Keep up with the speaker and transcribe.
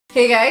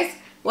Hey guys,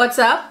 what's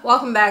up?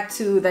 Welcome back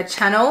to the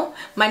channel.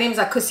 My name is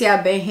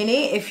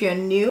akosuabenhene. If you're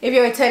new, if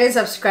you're a returning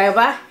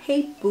subscriber,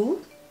 hey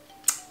boo,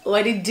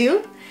 what it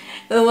do?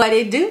 What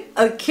it do?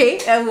 Okay,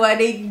 and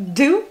what it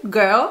do,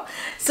 girl?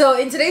 So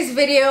in today's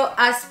video,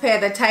 as per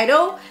the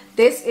title,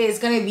 this is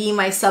gonna be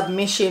my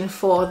submission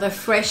for the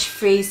fresh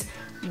face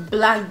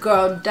black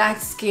girl, dark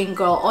skin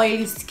girl,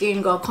 oily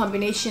skin girl,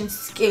 combination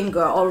skin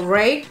girl. All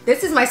right,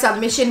 this is my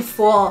submission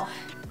for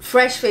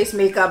fresh face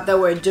makeup that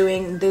we're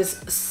doing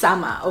this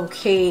summer.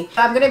 Okay,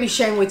 I'm gonna be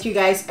sharing with you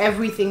guys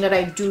everything that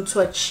I do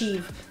to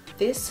achieve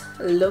this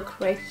look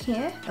right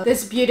here,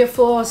 this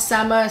beautiful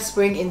summer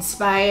spring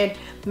inspired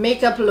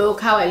makeup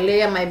look, how I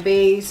layer my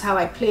base, how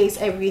I place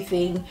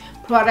everything,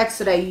 products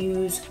that I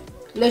use,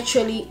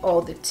 literally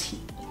all the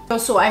tea.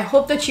 So I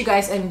hope that you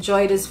guys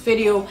enjoy this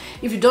video.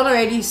 If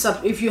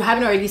you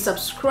haven't already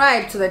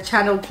subscribed to the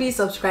channel, please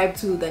subscribe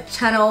to the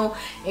channel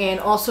and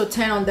also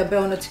turn on the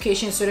bell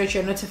notification so that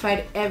you're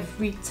notified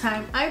every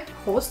time I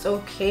post.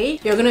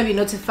 Okay, you're gonna be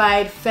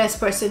notified, first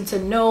person to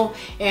know.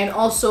 And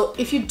also,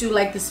 if you do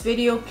like this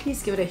video,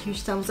 please give it a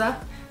huge thumbs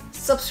up,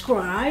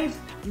 subscribe,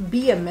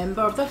 be a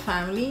member of the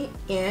family,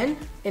 and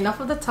enough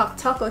of the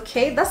talk.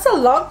 Okay, that's a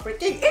long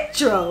freaking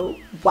intro,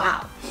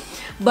 wow.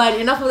 But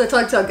enough of the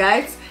talk,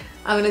 guys.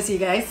 I'm gonna see you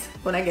guys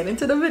when I get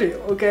into the video,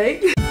 okay?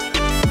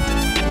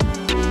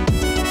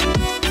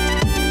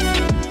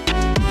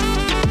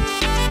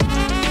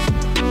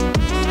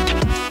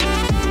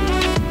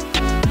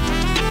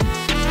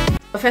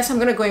 First, I'm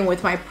gonna go in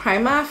with my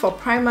primer. For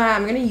primer,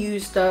 I'm gonna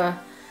use the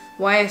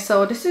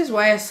YSL. This is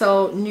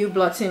YSL Nu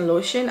Blotting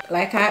Lotion.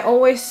 Like I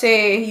always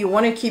say, you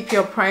want to keep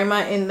your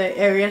primer in the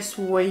areas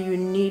where you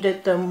need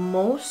it the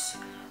most.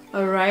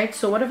 Alright,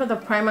 so whatever the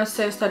primer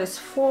says that is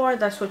for,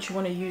 that's what you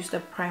want to use the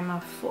primer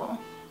for.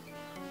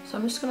 So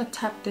I'm just going to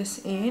tap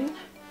this in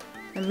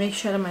and make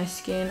sure that my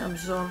skin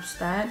absorbs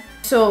that.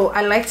 So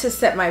I like to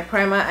set my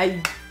primer.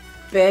 I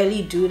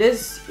barely do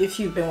this. If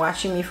you've been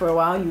watching me for a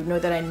while, you know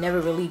that I never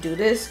really do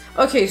this.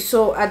 Okay,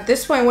 so at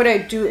this point what I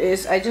do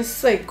is I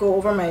just like go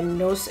over my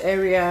nose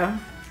area.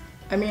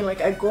 I mean,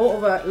 like I go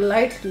over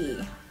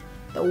lightly,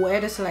 the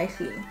word is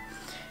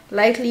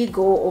lightly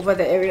go over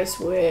the areas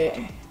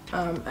where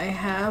I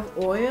have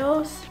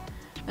oils,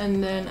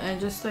 and then I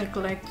just like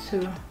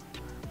to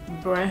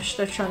brush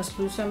the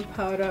translucent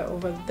powder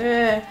over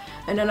there,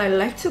 and then I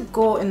like to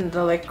go in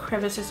the like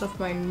crevices of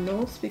my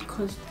nose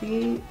because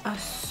they are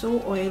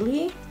so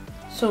oily.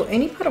 So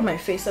any part of my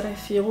face that I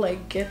feel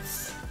like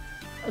gets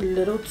a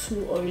little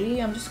too oily,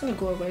 I'm just gonna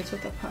go over it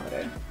with the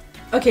powder.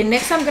 Okay,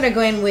 next I'm gonna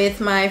go in with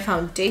my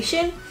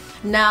foundation.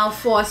 Now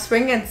for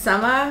spring and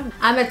summer,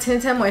 I'm a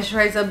tinted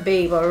moisturizer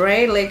babe,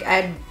 alright? Like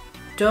I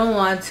don't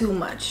want too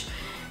much,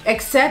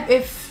 except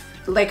if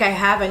like I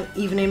have an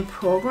evening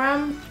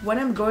program. When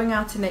I'm going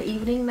out in the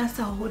evening, that's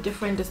a whole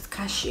different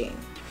discussion,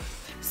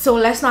 so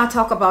let's not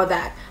talk about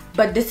that.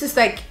 But this is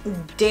like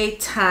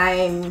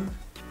daytime,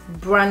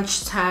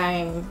 brunch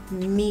time,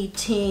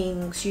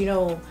 meetings, you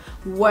know,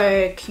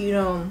 work, you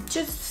know,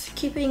 just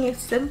keeping it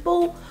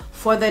simple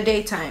for the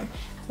daytime.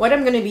 What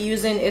I'm going to be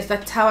using is the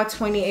Tower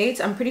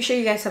 28. I'm pretty sure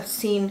you guys have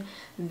seen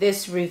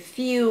this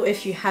review.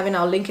 If you haven't,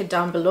 I'll link it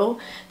down below.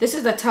 This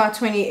is the Tower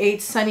 28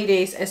 Sunny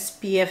Days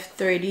SPF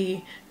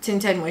 30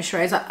 tinted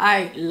moisturizer.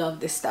 I love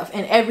this stuff,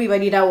 and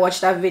everybody that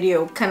watched that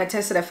video kind of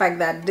tested the fact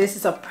that this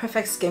is a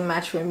perfect skin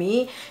match for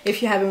me.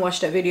 If you haven't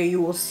watched that video,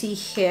 you will see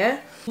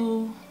here.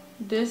 So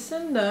this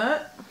and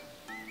that,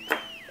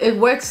 it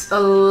works a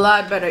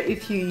lot better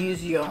if you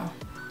use your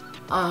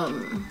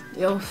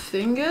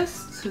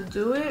fingers to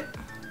do it.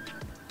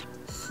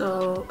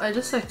 So I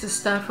just like to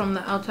start from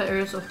the outer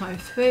areas of my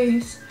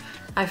face.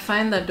 I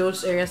find that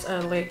those areas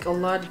are like a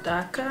lot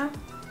darker,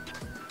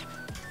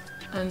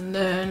 and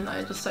then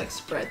I just like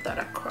spread that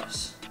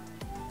across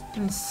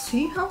and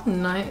see how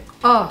nice.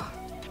 Oh,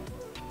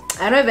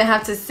 I don't even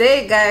have to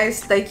say it,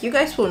 guys. Like you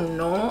guys will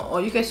know, or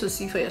you guys will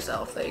see for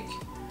yourself, like,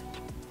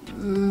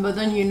 but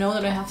then you know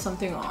that I have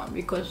something on,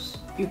 because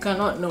you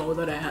cannot know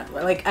that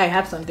I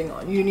have something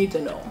on. You need to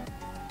know.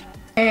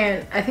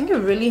 And I think it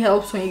really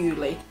helps when you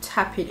like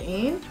tap it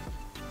in,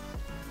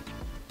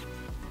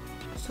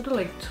 sort of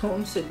like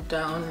tones it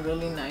down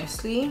really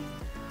nicely.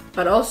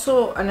 But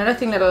also another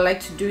thing that I like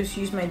to do is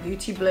use my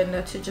beauty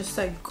blender to just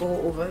like go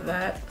over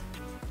that,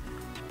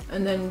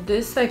 and then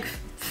this like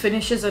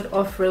finishes it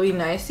off really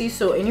nicely.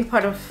 So any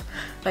part of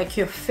like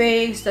your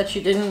face that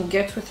you didn't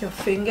get with your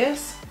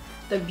fingers,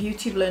 the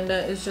beauty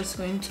blender is just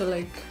going to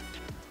like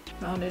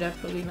round it up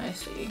really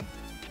nicely.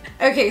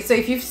 Okay, so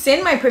if you've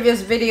seen my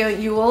previous video,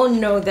 you all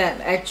know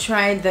that I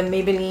tried the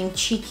Maybelline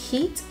Cheek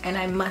Heat, and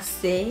I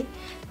must say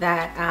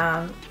that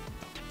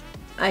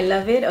I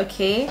love it.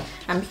 Okay,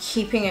 I'm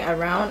keeping it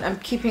around. I'm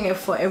keeping it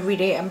for every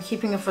day. I'm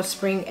keeping it for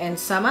spring and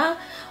summer.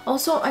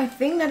 Also, I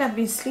think that I've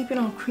been sleeping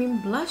on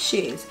cream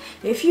blushes.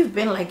 If you've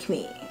been like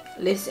me,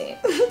 listen,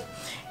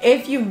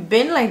 if you've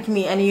been like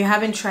me and you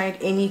haven't tried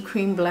any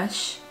cream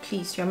blush,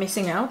 please, you're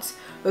missing out.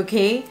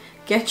 Okay,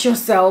 get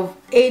yourself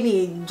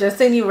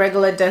any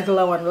regular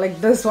one,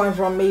 like this one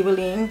from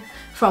Maybelline,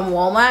 from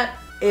Walmart.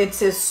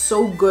 It is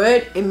so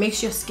good. It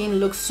makes your skin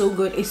look so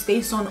good. It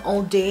stays on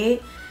all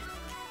day.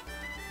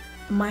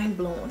 Mind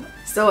blown.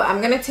 So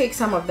I'm gonna take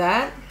some of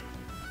that,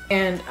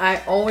 and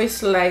I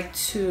always like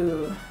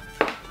to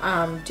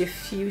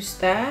diffuse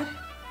that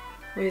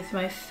with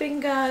my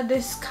finger.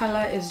 This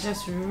color is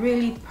just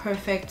really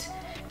perfect.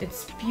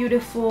 It's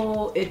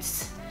beautiful.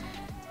 It's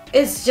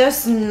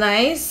just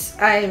nice.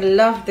 I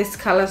love this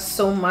color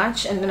so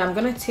much. And then I'm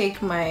gonna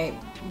take my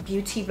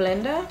beauty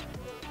blender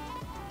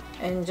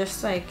and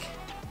just like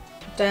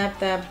dab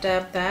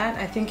that.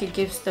 I think it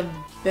gives the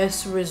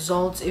best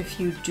results if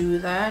you do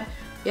that.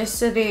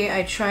 Yesterday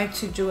I tried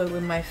to do it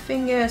with my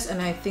fingers,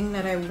 and I think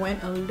that I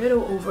went a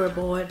little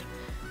overboard.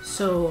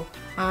 So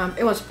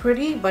it was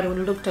pretty, but it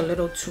looked a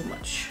little too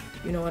much.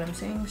 You know what I'm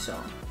saying? So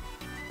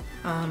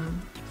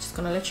just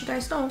gonna let you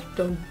guys know,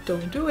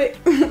 don't do it.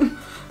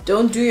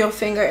 Don't do your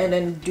finger and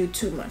then do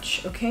too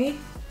much, okay?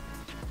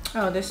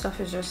 Oh, this stuff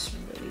is just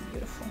really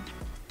beautiful.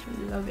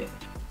 Love it.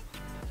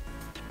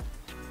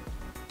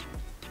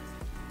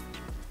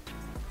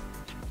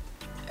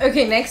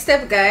 Okay, next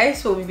step,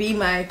 guys, will be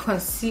my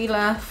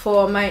concealer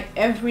for my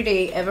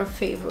everyday ever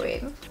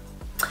favorite.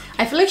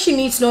 I feel like she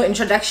needs no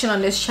introduction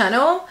on this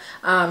channel.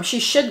 She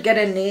should get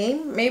a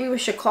name. Maybe we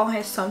should call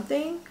her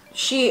something.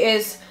 She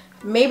is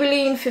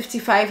Maybelline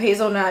 55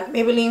 Hazelnut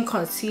Maybelline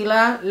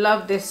concealer.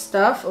 Love this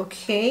stuff.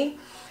 Okay,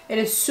 it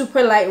is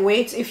super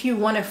lightweight. If you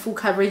want a full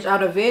coverage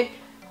out of it,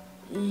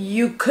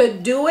 you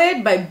could do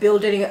it by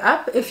building it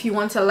up. If you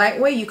want a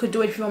lightweight, you could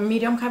do it. If you want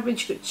medium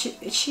coverage,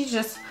 she's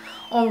just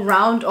all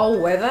round, all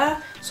weather.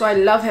 So I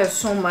love her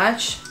so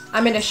much.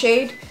 I'm in a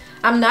shade,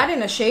 I'm not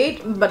in a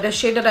shade, but the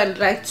shade that I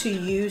like to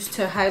use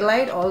to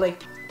highlight or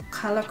like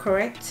color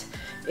correct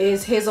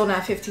is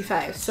Hazelnut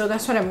 55. So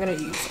that's what I'm gonna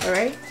use. All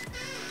right,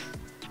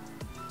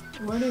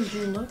 what are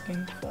you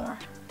looking for?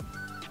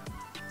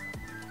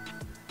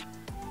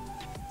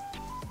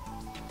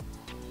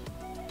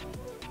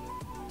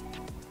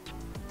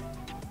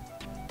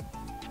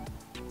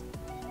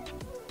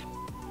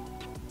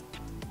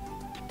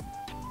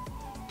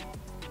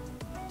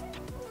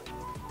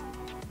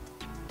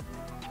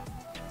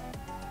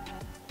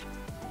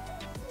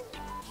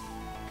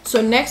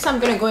 So next I'm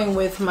gonna go in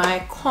with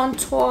my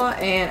contour,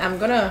 and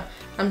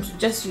I'm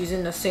just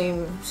using the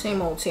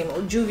same old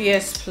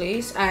Juvia's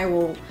Place. I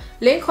will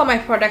link all my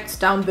products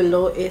down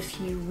below if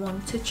you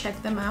want to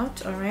check them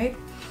out. All right,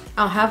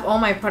 I'll have all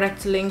my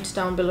products linked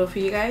down below for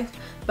you guys,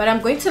 but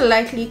I'm going to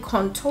lightly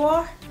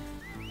contour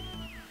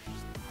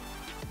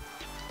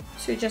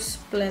to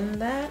just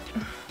blend that.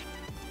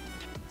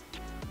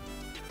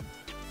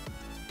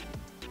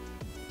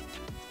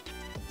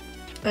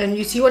 And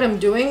you see what I'm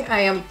doing? I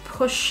am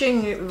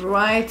pushing it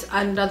right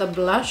under the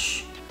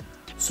blush.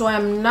 So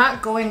I'm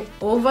not going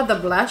over the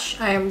blush,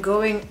 I am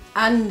going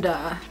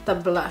under the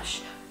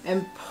blush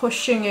and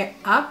pushing it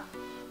up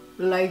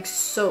like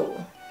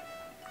so.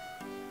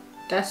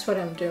 That's what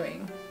I'm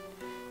doing.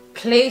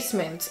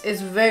 Placement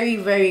is very,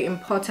 very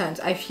important.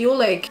 I feel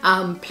like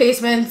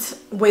placement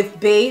with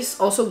base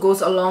also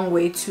goes a long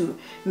way to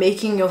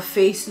making your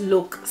face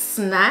look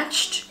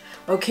snatched.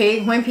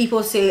 Okay, when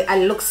people say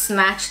I look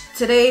snatched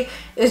today,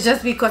 it's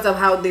just because of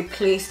how they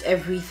placed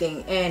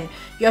everything, and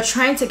you're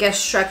trying to get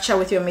structure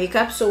with your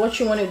makeup. So what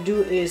you want to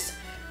do is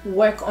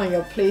work on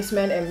your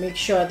placement and make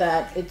sure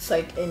that it's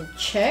like in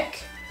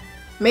check.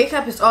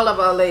 Makeup is all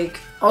about like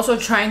also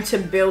trying to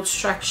build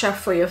structure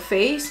for your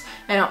face,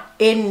 and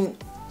in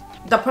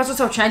the process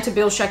of trying to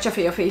build structure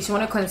for your face, you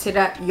want to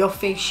consider your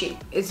face shape.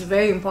 It's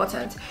very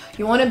important.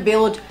 You want to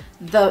build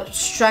the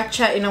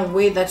structure in a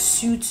way that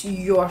suits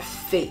your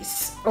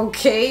face.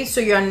 Okay, so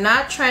you're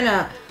not trying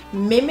to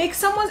mimic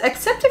someone's,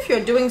 except if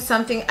you're doing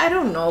something, I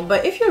don't know,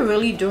 but if you're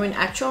really doing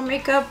actual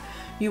makeup,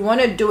 you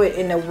want to do it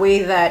in a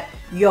way that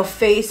your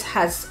face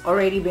has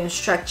already been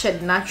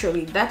structured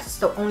naturally. That's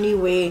the only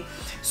way.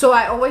 So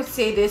I always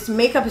say this,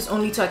 makeup is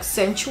only to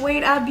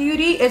accentuate our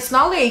beauty. It's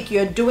not like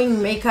you're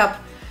doing makeup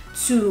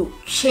to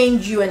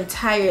change you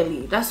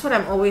entirely. That's what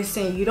I'm always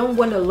saying. You don't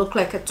want to look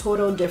like a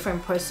total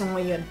different person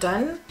when you're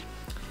done.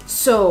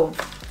 So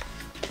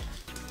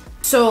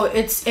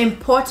it's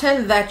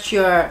important that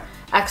you're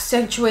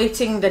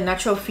accentuating the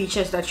natural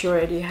features that you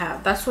already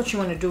have. That's what you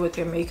want to do with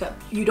your makeup.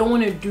 You don't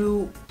want to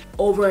do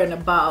over and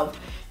above.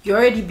 You're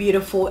already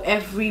beautiful.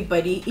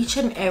 Everybody, each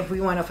and every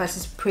one of us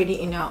is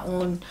pretty in our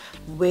own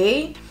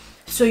way.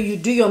 So you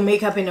do your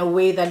makeup in a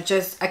way that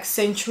just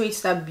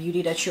accentuates that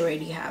beauty that you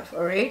already have.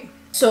 All right,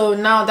 so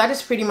now that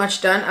is pretty much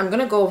done. I'm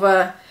gonna go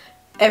over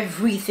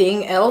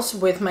everything else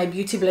with my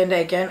beauty blender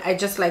again. I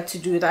just like to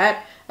do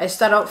that. I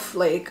start off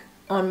like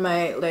on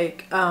my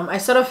I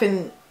start off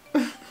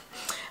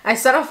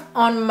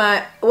on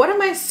my, what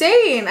am I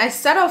saying? I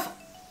start off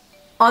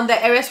on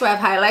the areas where I've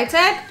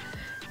highlighted,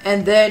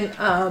 and then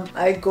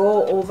I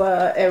go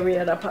over every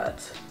other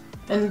part.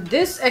 And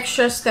this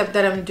extra step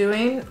that I'm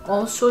doing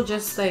also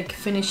just like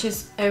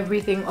finishes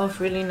everything off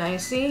really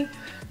nicely,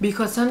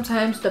 because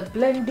sometimes the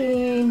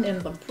blending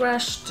and the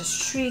brush, the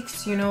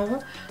streaks, you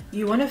know,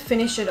 you want to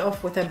finish it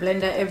off with a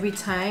blender every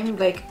time.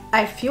 Like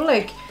I feel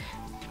like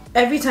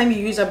every time you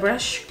use a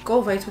brush, go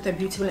over it with a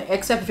beauty blender,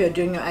 except if you're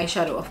doing your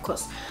eyeshadow, of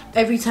course.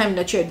 Every time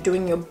that you're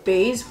doing your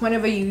base,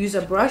 whenever you use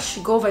a brush,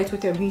 go over it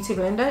with your beauty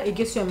blender. It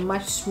gives you a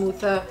much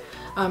smoother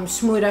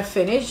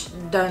finish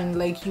than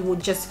like you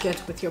would just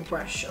get with your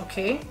brush.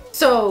 Okay,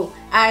 so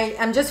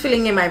I'm just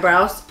filling in my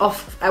brows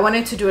off. I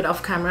wanted to do it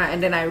off camera,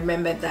 and then I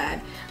remembered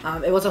that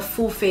it was a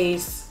full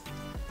face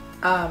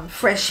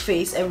fresh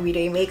face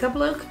everyday makeup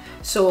look,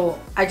 so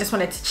I just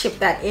wanted to chip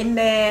that in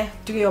there.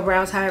 Do your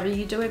brows however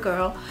you do it,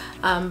 girl.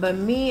 But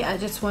me, I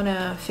just want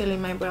to fill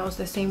in my brows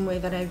the same way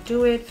that I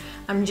do it.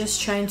 I'm just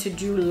trying to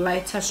do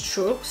lighter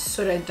strokes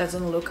so that it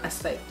doesn't look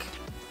as like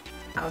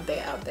out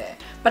there,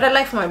 but I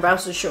like for my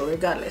brows to show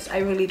regardless. I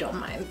really don't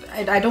mind.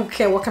 I don't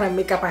care what kind of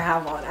makeup I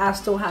have on. I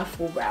still have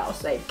full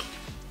brows, like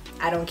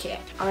I don't care.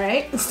 All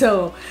right,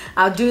 so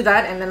I'll do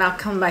that, and then I'll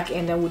come back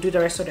in and we'll do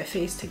the rest of the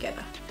face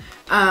together.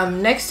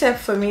 Next step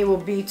for me will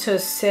be to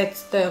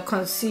set the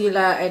concealer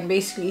and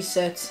basically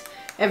set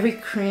every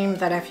cream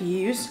that I've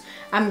used.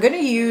 I'm gonna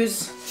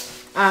use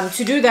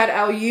to do that,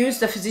 I'll use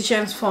the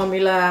Physicians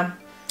Formula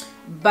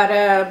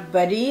Butter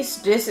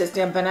Buddies. This is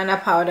their banana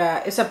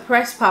powder. It's a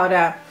pressed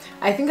powder.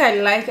 I think I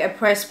like a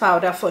pressed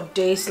powder for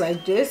days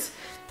like this,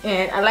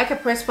 and I like a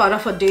pressed powder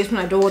for days when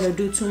I don't want to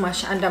do too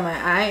much under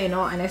my eye. In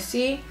all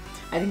honesty,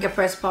 I think a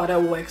pressed powder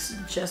works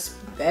just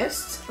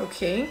best.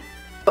 Okay,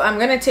 but I'm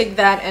gonna take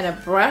that and a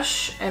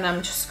brush, and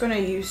I'm just gonna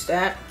use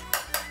that,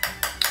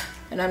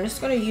 and I'm just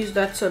gonna use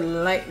that to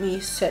lightly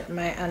set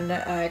my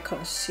under eye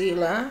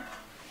concealer.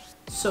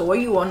 So what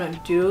you want to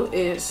do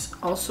is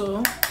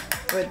also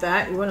with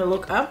that, you want to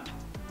look up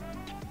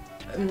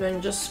and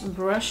then just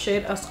brush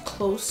it as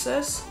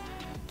closest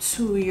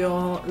to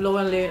your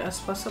lower lid as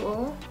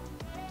possible,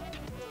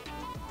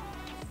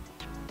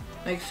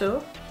 like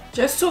so,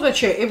 just so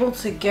that you're able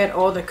to get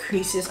all the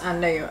creases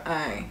under your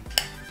eye.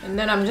 And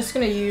then I'm just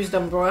going to use the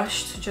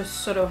brush to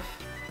just sort of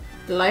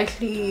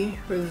lightly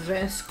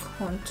reverse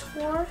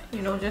contour,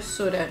 you know, just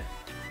so that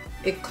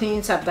it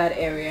cleans up that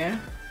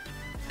area.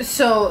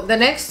 So the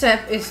next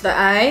step is the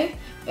eye,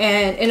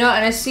 and in all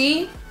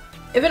honesty,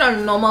 even on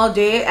a normal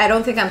day, I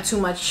don't think I'm too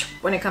much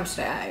when it comes to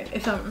the eye,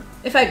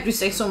 if I do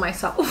say so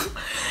myself.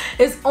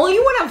 It's only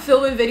when I'm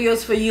filming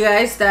videos for you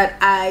guys that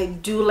I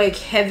do like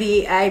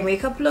heavy eye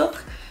makeup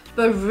look,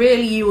 but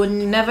really you will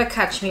never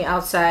catch me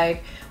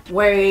outside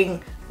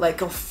wearing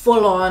like a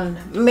full-on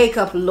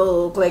makeup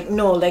look, like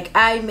no, like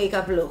eye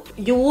makeup look.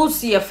 You will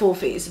see a full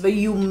face, but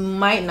you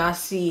might not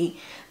see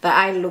the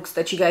eye looks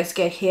that you guys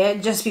get here,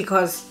 just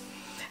because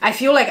I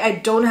feel like I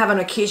don't have an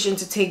occasion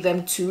to take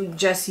them to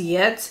just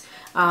yet.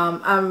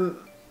 I'm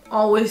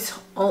almost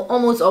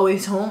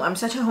always home. I'm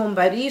such a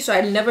homebody, so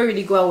I never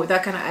really go out with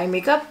that kind of eye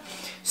makeup.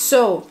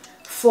 So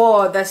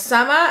for the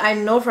summer, I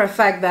know for a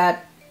fact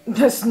that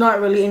there's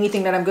not really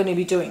anything that I'm going to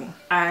be doing.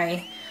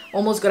 I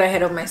almost got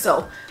ahead of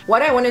myself.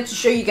 What I wanted to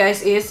show you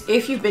guys is,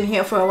 if you've been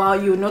here for a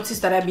while, you'll notice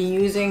that I've been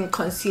using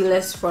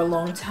concealers for a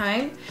long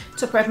time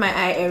to prep my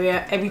eye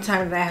area every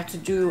time that I have to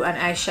do an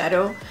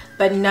eyeshadow.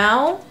 But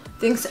now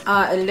things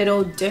are a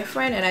little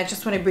different, and I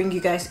just want to bring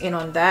you guys in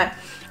on that.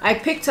 I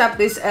picked up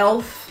this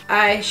e.l.f.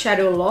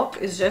 eyeshadow lock.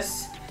 It's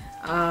just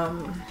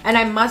and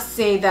I must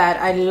say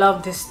that I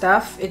love this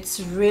stuff. It's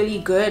really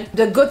good.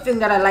 The good thing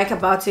that I like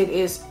about it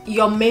is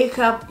your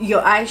makeup,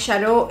 your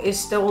eyeshadow is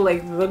still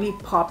like really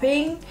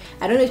popping.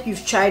 I don't know if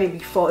you've tried it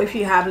before. If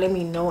you have, let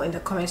me know in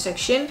the comment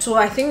section. So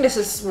I think this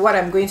is what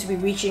I'm going to be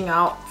reaching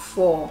out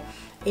for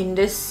in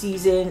this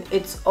season.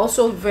 It's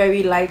also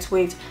very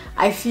lightweight.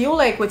 I feel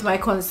like with my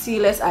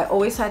concealers, I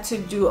always had to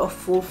do a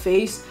full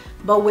face,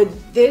 but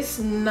with this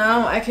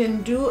now I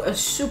can do a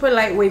super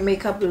lightweight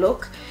makeup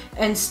look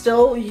and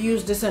still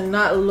use this and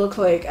not look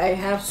like I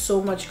have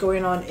so much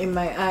going on in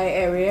my eye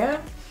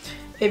area.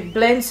 It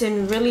blends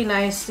in really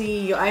nicely.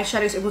 Your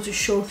eyeshadow is able to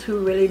show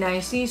through really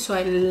nicely, so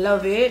I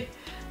love it,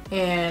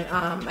 and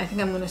I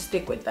think I'm gonna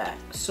stick with that.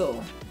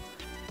 So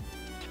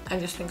I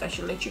just think I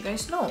should let you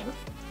guys know.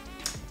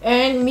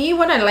 And me,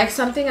 when I like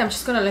something, I'm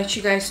just gonna let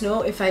you guys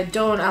know. If I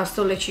don't, I'll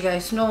still let you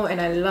guys know.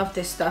 And I love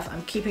this stuff.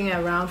 I'm keeping it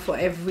around for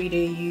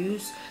everyday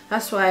use.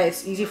 That's why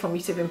it's easy for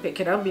me to even pick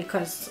it up,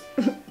 because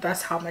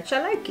that's how much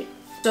I like it.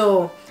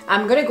 So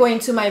I'm gonna go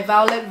into my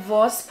Violet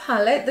Voss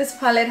palette. This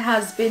palette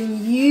has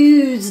been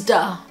used.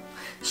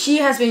 She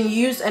has been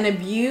used and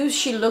abused.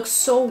 She looks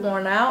so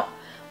worn out,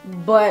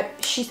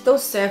 but she still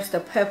serves the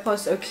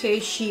purpose.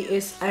 Okay, she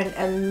is an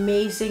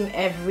amazing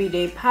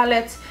everyday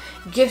palette.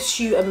 Gives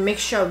you a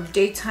mixture of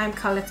daytime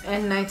colors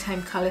and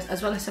nighttime colors,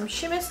 as well as some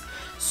shimmers.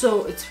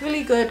 So it's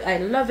really good. I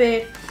love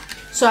it.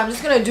 So I'm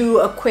just gonna do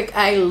a quick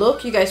eye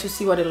look. You guys will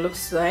see what it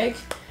looks like,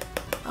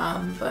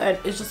 but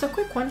it's just a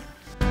quick one.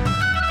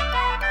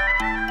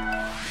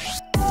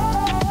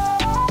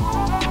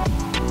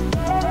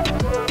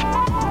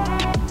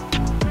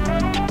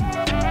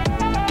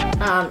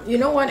 You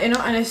know what, in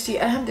all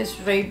honesty, I have this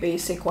very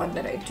basic one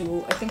that I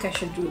do. I think I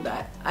should do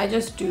that. I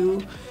just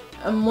do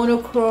a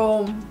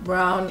monochrome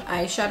brown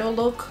eyeshadow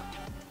look.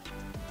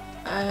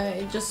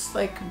 I just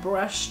like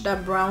brush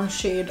that brown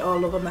shade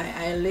all over my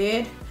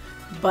eyelid,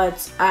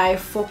 but I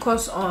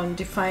focus on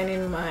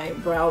defining my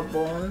brow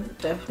bone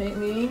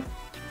definitely.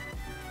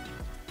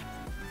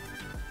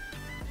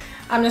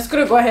 I'm just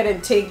gonna go ahead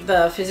and take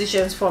the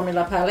Physicians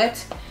Formula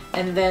palette,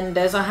 and then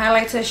there's a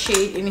highlighter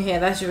shade in here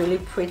that's really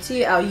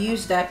pretty. I'll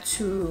use that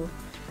to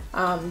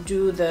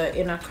do the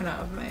inner corner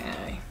of my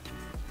eye.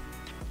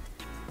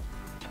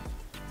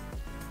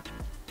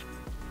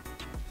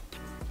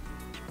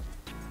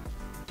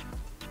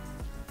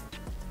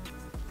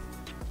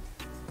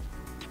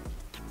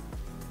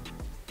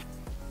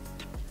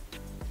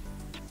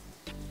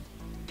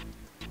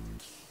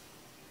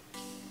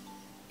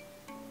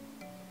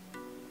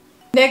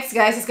 Next,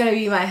 guys, is gonna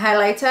be my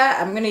highlighter.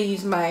 I'm gonna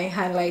use my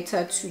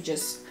highlighter to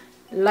just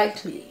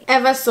lightly,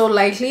 ever so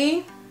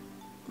lightly,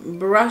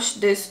 brush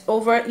this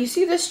over. You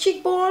see this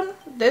cheekbone,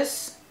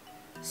 this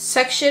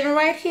section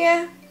right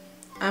here?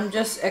 I'm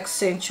just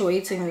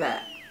accentuating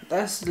that.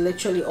 That's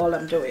literally all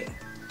I'm doing.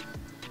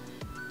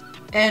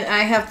 And I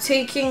have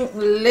taken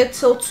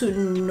little to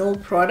no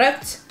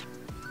product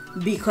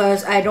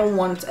because I don't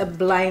want a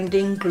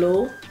blinding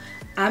glow.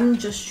 I'm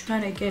just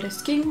trying to get a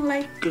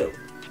skin-like glow.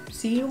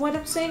 See what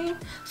I'm saying?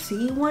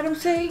 See what I'm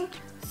saying?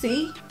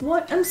 See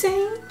what I'm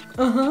saying?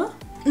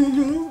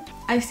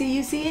 I see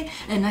you see it,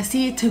 and I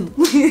see it too.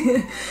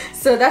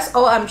 So that's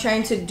all I'm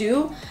trying to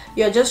do.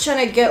 You're just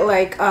trying to get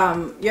like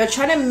you're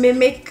trying to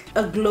mimic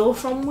a glow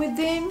from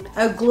within,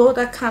 a glow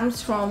that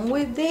comes from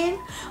within,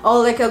 or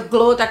like a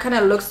glow that kind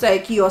of looks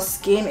like your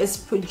skin is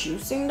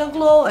producing the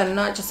glow and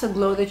not just a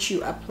glow that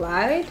you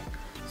applied.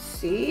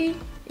 See?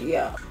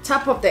 Yeah,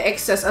 tap up the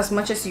excess as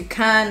much as you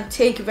can.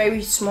 Take a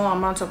very small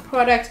amount of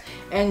product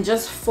and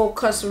just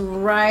focus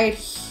right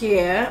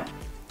here,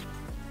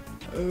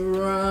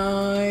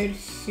 right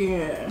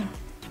here.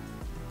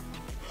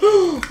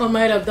 I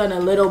might have done a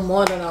little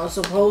more than I was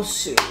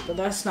supposed to, but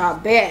that's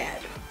not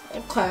bad.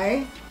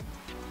 Okay,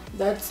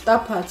 that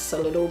part's a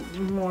little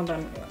more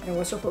than it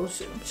was supposed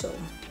to. So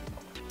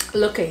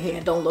look at here,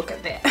 don't look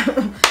at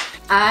that.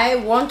 I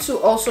want to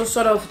also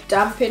sort of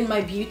dampen my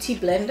beauty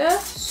blender,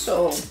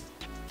 so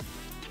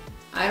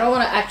I don't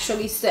want to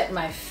actually set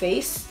my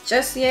face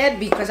just yet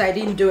because I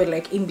didn't do it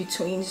like in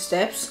between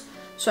steps.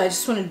 So I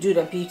just want to do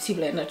the beauty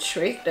blender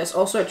trick. There's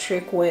also a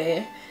trick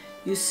where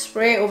you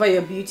spray over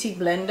your beauty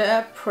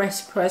blender,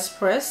 press.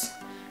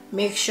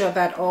 Make sure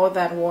that all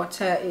that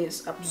water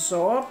is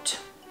absorbed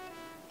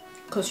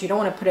because you don't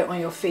want to put it on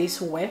your face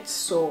wet.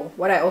 So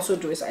what I also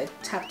do is I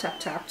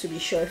tap to be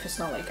sure if it's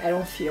not like I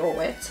don't feel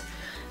wet.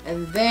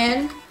 And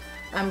then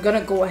I'm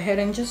gonna go ahead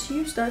and just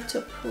use that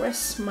to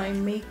press my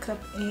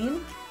makeup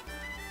in.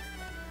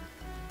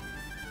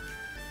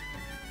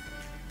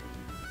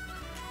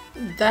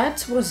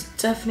 That was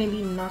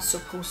definitely not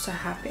supposed to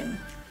happen.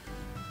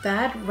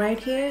 That right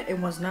here, it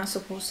was not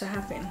supposed to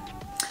happen.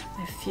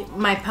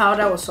 My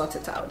powder was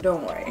sorted out,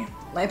 don't worry.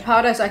 My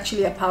powder is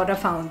actually a powder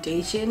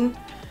foundation,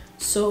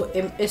 so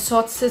it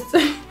sorts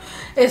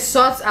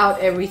out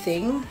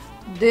everything.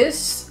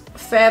 This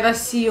further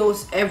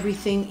seals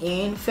everything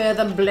in,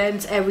 further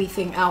blends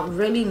everything out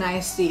really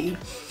nicely,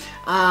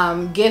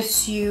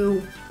 gives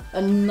you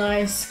a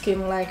nice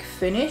skin-like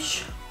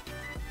finish.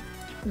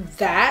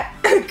 That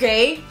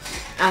okay.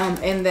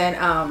 And then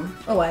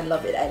oh, I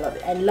love it.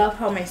 I love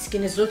how my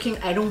skin is looking.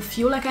 I don't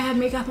feel like I have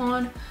makeup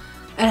on,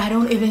 and I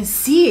don't even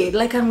see it.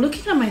 Like, I'm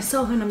looking at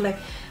myself and I'm like,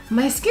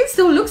 my skin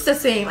still looks the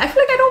same. I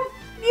feel like I don't,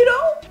 you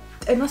know,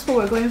 and that's what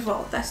we're going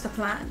for. That's the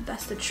plan,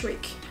 that's the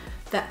trick,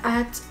 the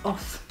art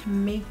of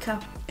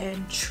makeup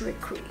and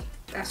trickery.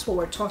 That's what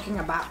we're talking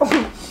about.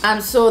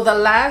 So the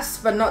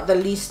last but not the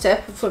least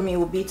step for me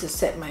will be to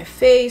set my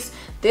face.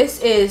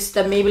 This is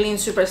the Maybelline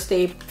Super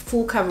Stay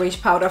Full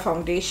Coverage Powder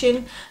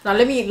Foundation. Now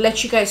let me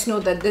let you guys know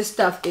that this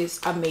stuff is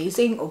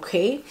amazing,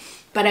 okay?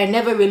 But I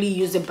never really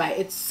use it by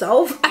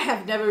itself. I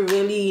have never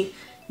really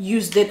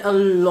used it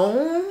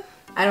alone.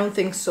 I don't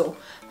think so.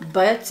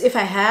 But if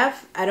I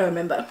have, I don't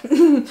remember.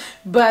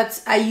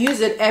 But I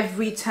use it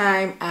every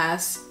time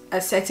as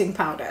a setting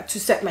powder to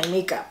set my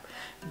makeup,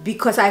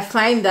 because I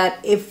find that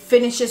it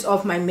finishes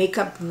off my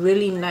makeup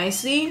really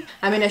nicely.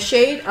 I'm in a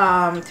shade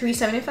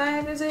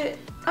 375, is it?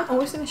 I'm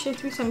always in a shade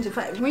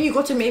 375. When you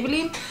go to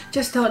Maybelline,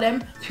 just tell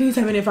them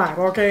 375,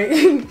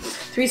 okay?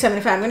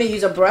 375. I'm gonna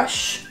use a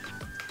brush,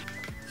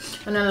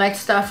 and I like to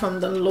start from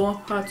the lower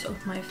parts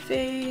of my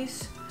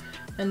face,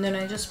 and then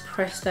I just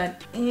press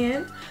that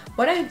in.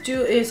 What I do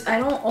is I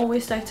don't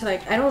always like to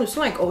like, I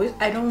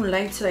don't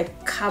like to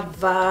like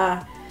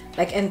cover,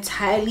 like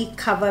entirely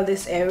cover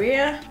this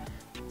area.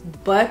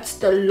 But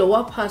the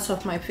lower parts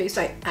of my face,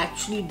 I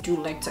actually do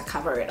like to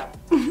cover it up.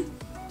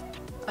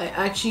 I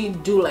actually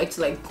do like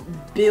to like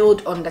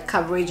build on the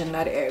coverage in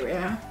that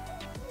area.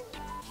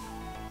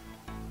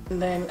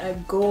 And then I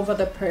go over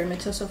the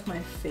perimeters of my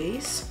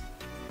face.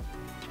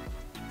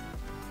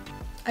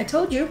 I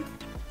told you.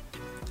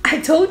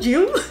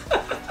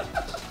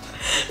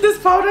 This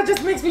powder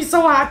just makes me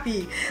so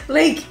happy.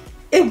 Like,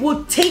 it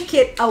would take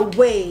it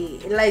away.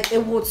 Like,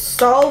 it would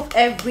solve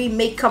every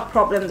makeup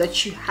problem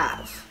that you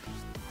have.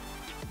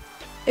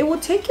 It will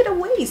take it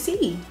away,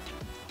 see?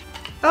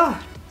 Oh,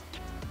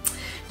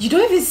 You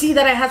don't even see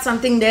that I had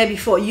something there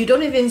before. You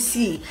don't even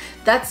see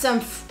that some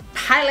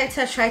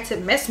highlighter tried to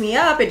mess me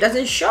up. It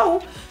doesn't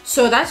show.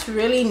 So that's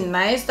really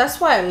nice.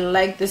 That's why I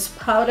like this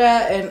powder,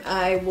 and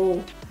I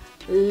will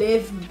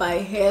live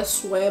by her,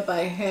 swear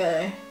by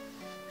her.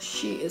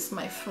 She is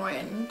my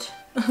friend.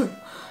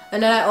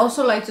 And then I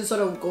also like to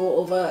sort of go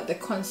over the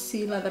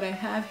concealer that I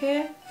have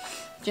here,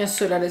 just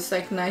so that it's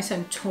like nice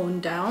and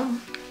toned down.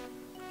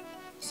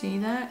 See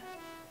that?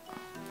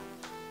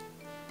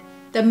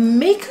 The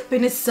makeup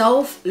in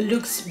itself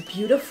looks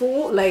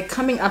beautiful. Like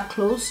coming up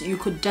close, you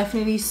could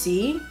definitely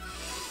see.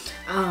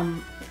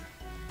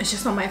 It's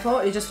just not my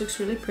fault. It just looks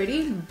really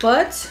pretty.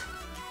 But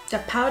the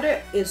powder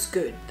is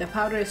good. The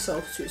powder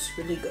itself too is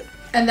really good.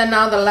 And then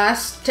now the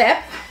last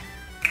step.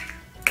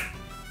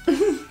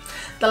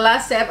 The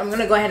last step, I'm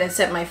gonna go ahead and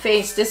set my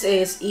face. This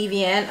is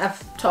Evian. I've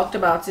talked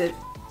about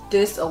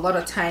this a lot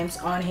of times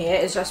on here.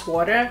 It's just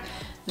water,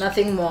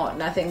 nothing more,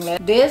 nothing less.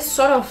 This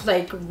sort of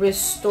like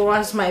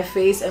restores my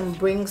face and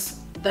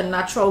brings the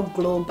natural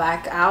glow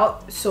back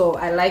out. So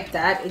I like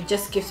that. It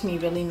just gives me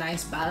really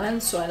nice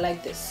balance. So I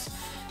like this.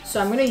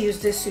 So I'm gonna use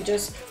this to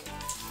just,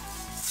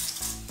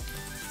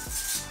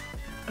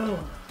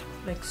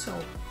 like so.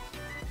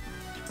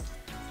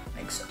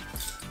 Like so.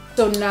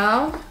 So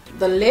now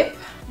the lip.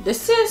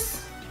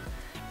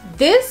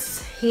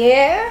 This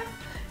here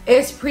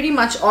is pretty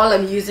much all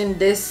I'm using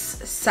this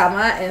summer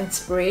and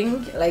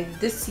spring. Like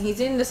this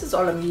season, this is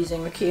all I'm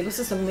using. Okay, this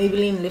is a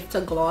Maybelline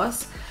Lifter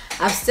Gloss.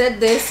 I've said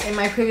this in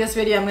my previous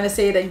video. I'm gonna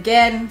say it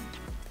again.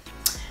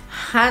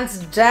 Hands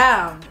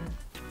down,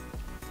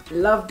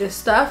 love this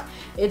stuff.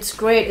 It's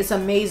great, it's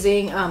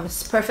amazing.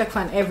 It's perfect for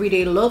an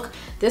everyday look.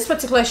 This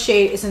particular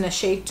shade is in the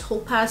shade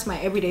Topaz, my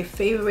everyday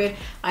favorite.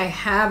 I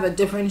have a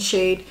different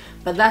shade,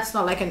 but that's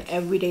not like an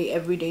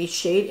everyday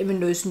shade, even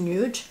though it's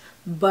nude.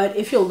 But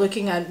if you're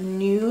looking at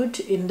nude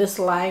in this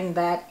line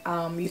that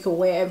you can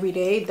wear every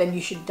day, then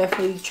you should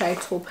definitely try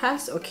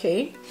Topaz.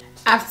 Okay,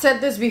 I've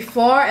said this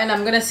before and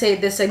I'm gonna say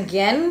this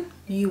again.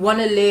 You want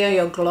to layer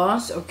your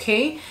gloss.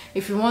 Okay,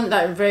 if you want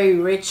that very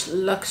rich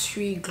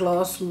luxury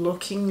gloss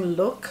looking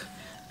look,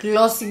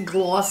 glossy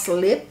gloss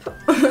lip,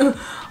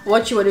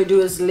 what you want to do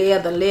is layer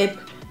the lip,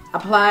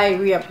 apply,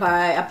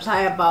 reapply,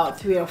 apply about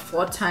 3 or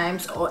 4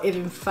 times, or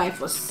even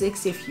 5 or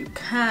 6 if you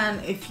can,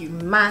 if you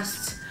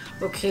must.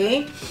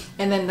 Okay,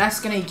 and then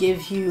that's gonna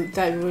give you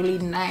that really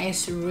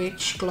nice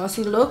rich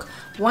glossy look.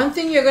 One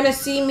thing you're gonna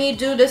see me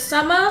do this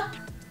summer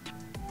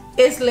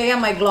is layer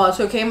my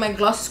gloss. Okay, my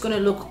gloss is gonna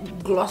look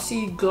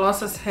glossy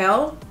gloss as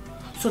hell,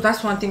 so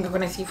that's one thing you're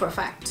gonna see for a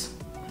fact.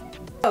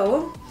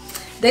 So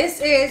this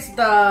is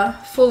the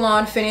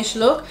full-on finished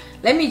look.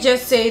 Let me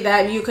just say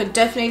that you could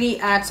definitely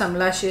add some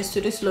lashes to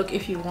this look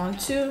if you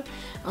want to,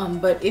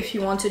 but if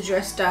you want to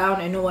dress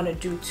down and don't want to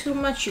do too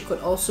much, you could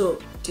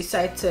also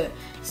decide to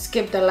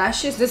skip the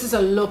lashes. This is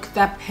a look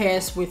that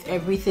pairs with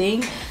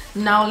everything.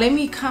 Now let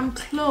me come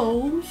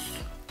close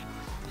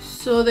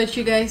so that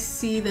you guys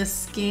see the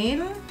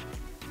skin.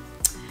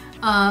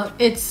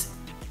 It's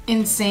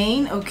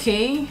insane.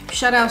 Okay,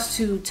 shout outs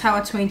to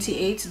Tower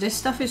 28. This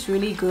stuff is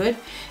really good.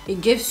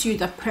 It gives you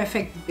the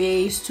perfect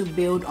base to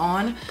build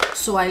on,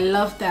 so I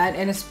love that,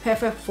 and it's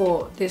perfect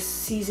for this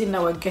season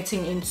that we're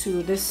getting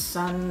into, this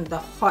sun, the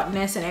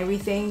hotness and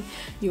everything.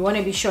 You want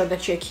to be sure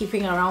that you're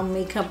keeping around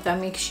makeup that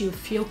makes you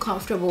feel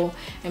comfortable,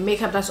 and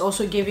makeup that's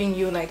also giving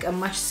you like a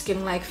much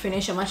skin-like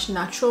finish, a much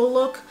natural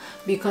look,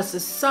 because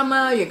it's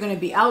summer, you're going to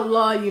be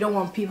outlaw. You don't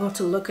want people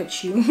to look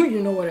at you.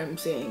 You know what I'm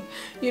saying.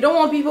 You don't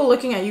want people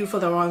looking at you for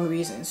the wrong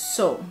reasons.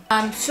 So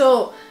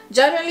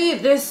generally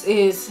this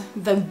is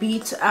the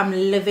beat I'm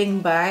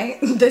living by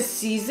this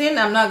season.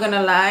 I'm not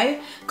gonna lie,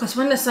 because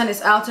when the sun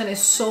is out and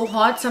it's so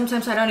hot,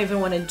 sometimes I don't even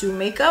want to do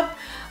makeup,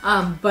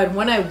 but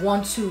when I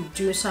want to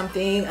do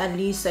something, at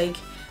least like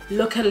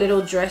look a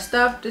little dressed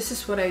up, this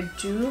is what I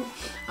do.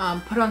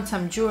 Put on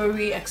some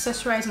jewelry,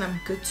 accessorize, and I'm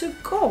good to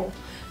go.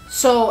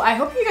 So I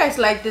hope you guys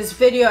like this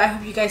video. I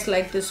hope you guys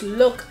like this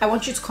look. I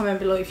want you to comment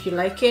below if you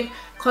like it.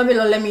 Comment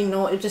below, let me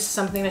know if this is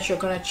something that you're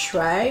gonna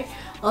try.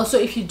 Also,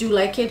 if you do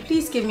like it,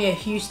 please give me a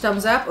huge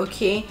thumbs up.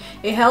 Okay,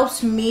 it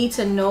helps me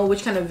to know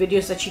which kind of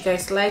videos that you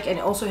guys like, and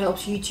it also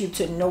helps YouTube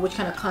to know which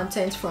kind of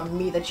content from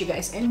me that you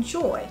guys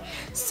enjoy.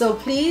 So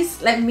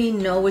please let me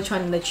know which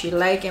one that you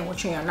like and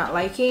which one you're not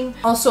liking.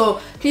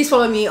 Also, please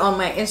follow me on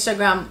my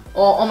Instagram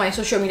or on my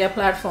social media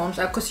platforms,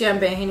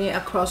 akosuabenhene,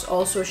 across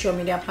all social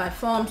media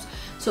platforms.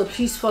 So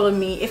please follow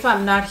me. If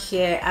I'm not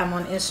here, I'm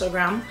on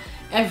Instagram.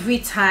 Every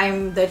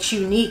time that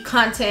you need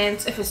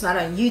content, if it's not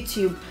on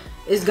YouTube,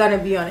 it's gonna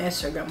be on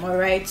Instagram. All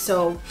right,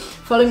 so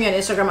follow me on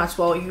Instagram as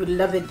well. You would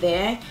love it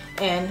there.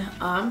 And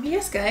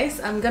yes guys,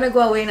 I'm gonna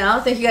go away now.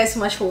 Thank you guys so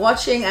much for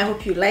watching. I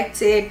hope you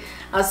liked it.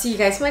 I'll see you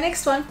guys in my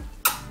next one.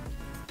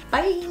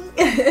 Bye.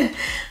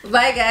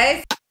 Bye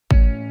guys.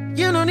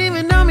 You don't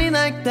even know me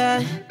like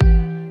that.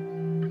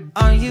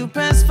 Are you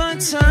pressed for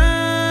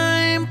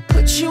time?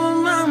 Put you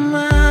on my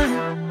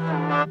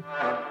mind.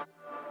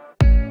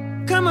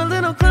 Come a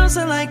little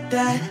closer like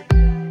that.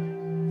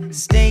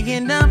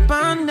 Staying up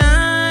all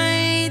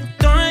night,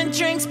 throwing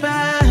drinks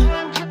back.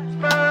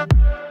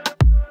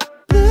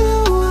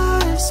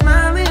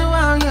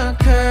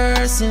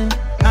 listen,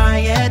 I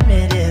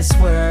admit it's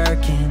worth